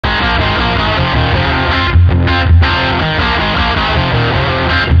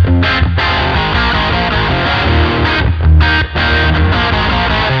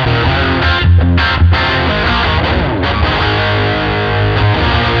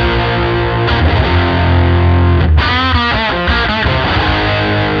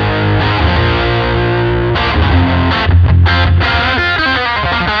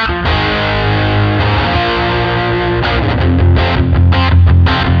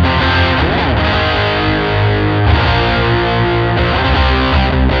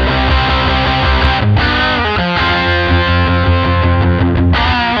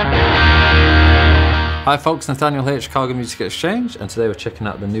Hi folks, Nathaniel here at Chicago Music Exchange, and today we're checking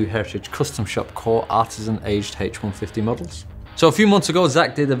out the new Heritage Custom Shop Core Artisan Aged H-150 models. So a few months ago,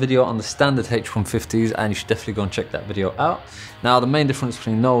 Zach did a video on the Standard H-150s, and you should definitely go and check that video out. Now the main difference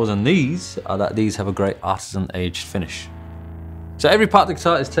between those and these are that these have a great Artisan aged finish. So every part of the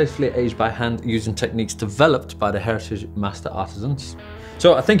guitar is tastefully aged by hand using techniques developed by the Heritage Master Artisans.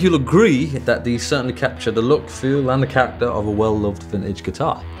 So I think you'll agree that these certainly capture the look, feel and the character of a well-loved vintage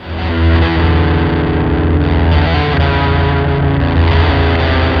guitar.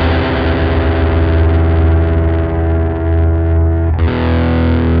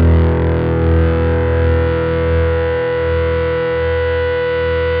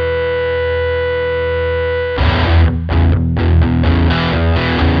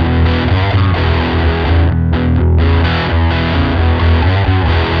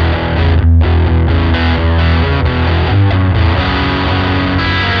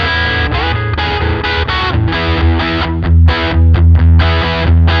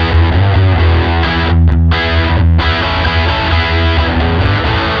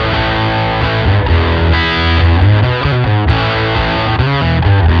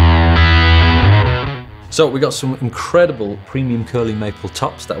 So we got some incredible premium curly maple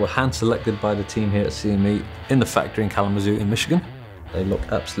tops that were hand selected by the team here at CME in the factory in Kalamazoo in Michigan. They look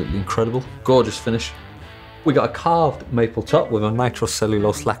absolutely incredible, gorgeous finish. We got a carved maple top with a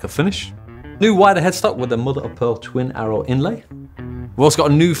nitrocellulose lacquer finish. New wider headstock with a mother of pearl twin arrow inlay. We've also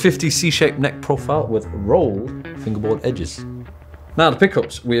got a new 50 C-shaped neck profile with rolled fingerboard edges. Now the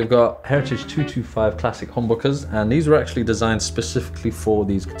pickups, we have got Heritage 225 classic humbuckers, and these were actually designed specifically for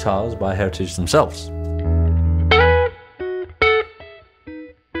these guitars by Heritage themselves.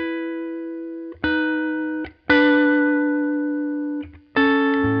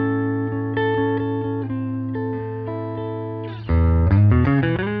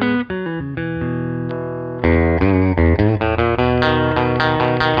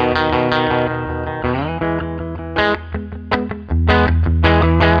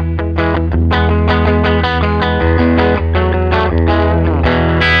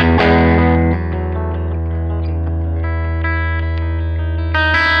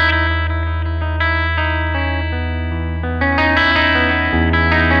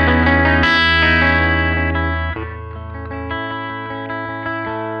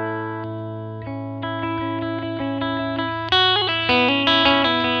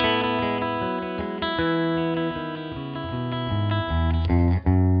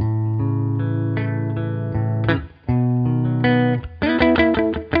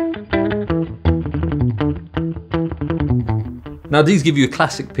 Now these give you a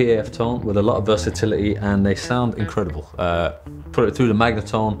classic PAF tone with a lot of versatility, and they sound incredible. Put it through the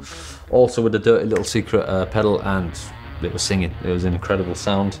magnetone, also with the dirty little secret pedal, and it was singing. It was an incredible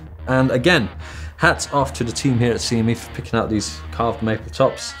sound. And again, hats off to the team here at CME for picking out these carved maple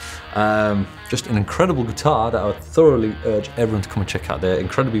tops. Just an incredible guitar that I would thoroughly urge everyone to come and check out. They're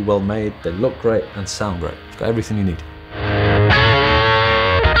incredibly well made, they look great and sound great. It's got everything you need.